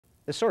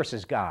The source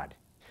is God.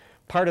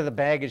 Part of the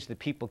baggage that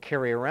people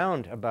carry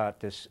around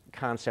about this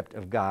concept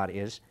of God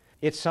is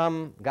it's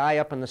some guy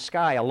up in the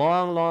sky a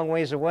long, long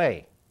ways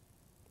away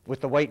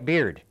with the white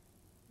beard,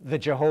 the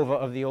Jehovah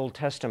of the Old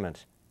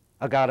Testament,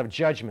 a God of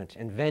judgment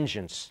and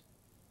vengeance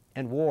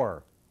and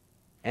war.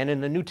 And in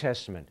the New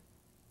Testament,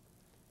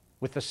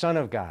 with the Son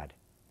of God,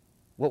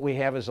 what we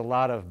have is a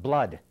lot of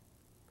blood,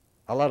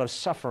 a lot of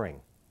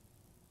suffering.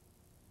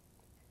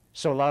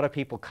 So a lot of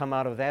people come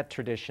out of that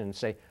tradition and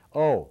say,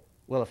 oh,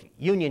 well, if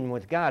union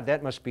with God,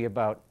 that must be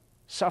about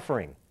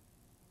suffering.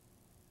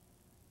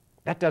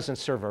 That doesn't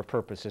serve our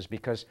purposes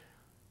because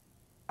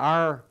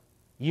our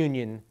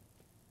union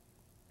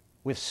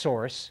with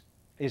Source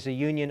is a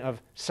union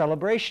of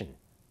celebration,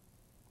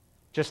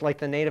 just like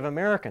the Native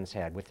Americans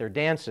had with their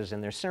dances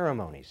and their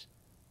ceremonies.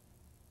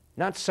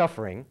 Not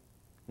suffering,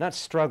 not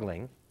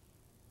struggling,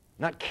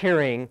 not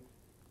carrying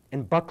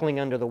and buckling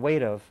under the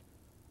weight of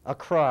a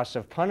cross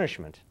of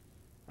punishment,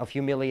 of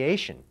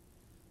humiliation.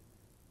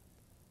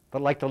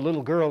 But like the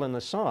little girl in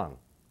the song,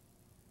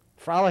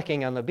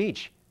 frolicking on the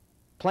beach,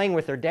 playing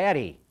with her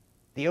daddy,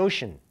 the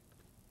ocean.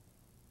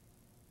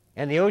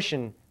 And the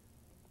ocean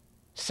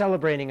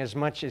celebrating as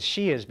much as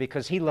she is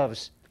because he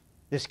loves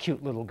this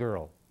cute little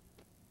girl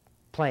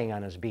playing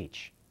on his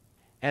beach.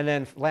 And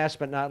then last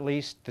but not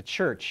least, the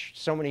church.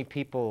 So many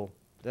people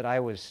that I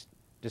was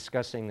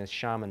discussing this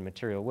shaman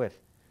material with,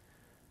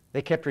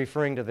 they kept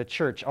referring to the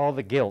church, all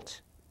the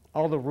guilt,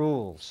 all the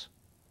rules.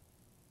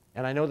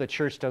 And I know the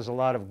church does a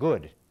lot of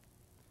good,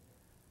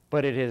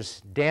 but it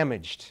has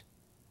damaged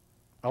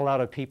a lot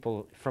of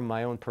people from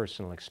my own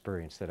personal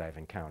experience that I've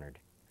encountered.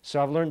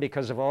 So I've learned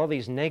because of all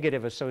these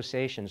negative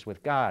associations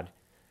with God,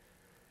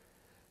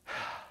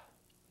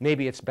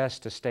 maybe it's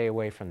best to stay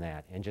away from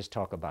that and just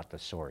talk about the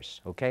source,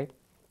 okay?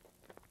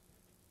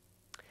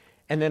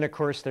 And then, of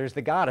course, there's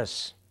the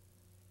goddess.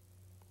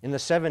 In the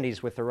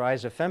 70s, with the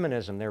rise of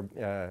feminism,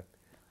 there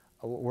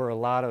were a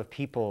lot of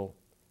people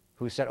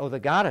who said, oh, the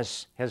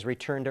goddess has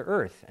returned to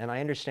earth. And I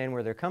understand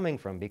where they're coming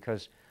from,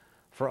 because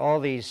for all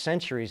these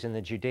centuries in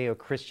the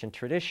Judeo-Christian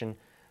tradition,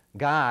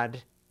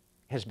 God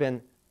has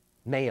been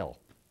male.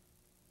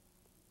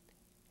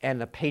 And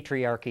the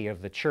patriarchy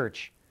of the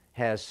church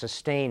has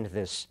sustained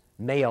this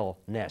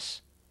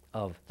maleness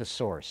of the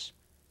source.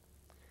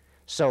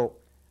 So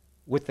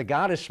with the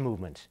goddess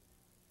movement,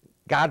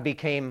 God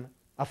became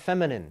a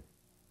feminine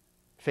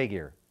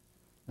figure,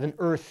 an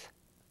earth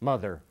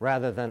mother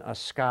rather than a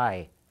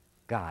sky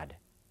god.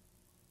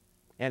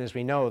 And as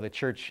we know, the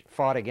church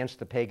fought against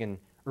the pagan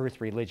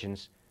earth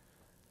religions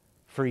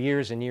for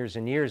years and years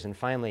and years, and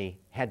finally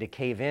had to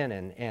cave in,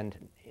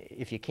 and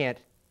if you can't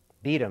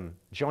beat them,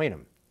 join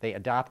them. They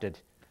adopted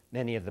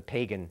many of the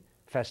pagan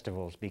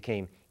festivals,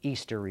 became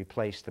Easter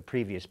replaced the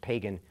previous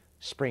pagan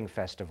spring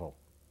festival.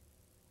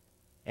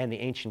 And the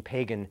ancient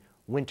pagan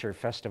winter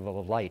festival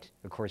of light,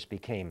 of course,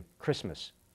 became Christmas.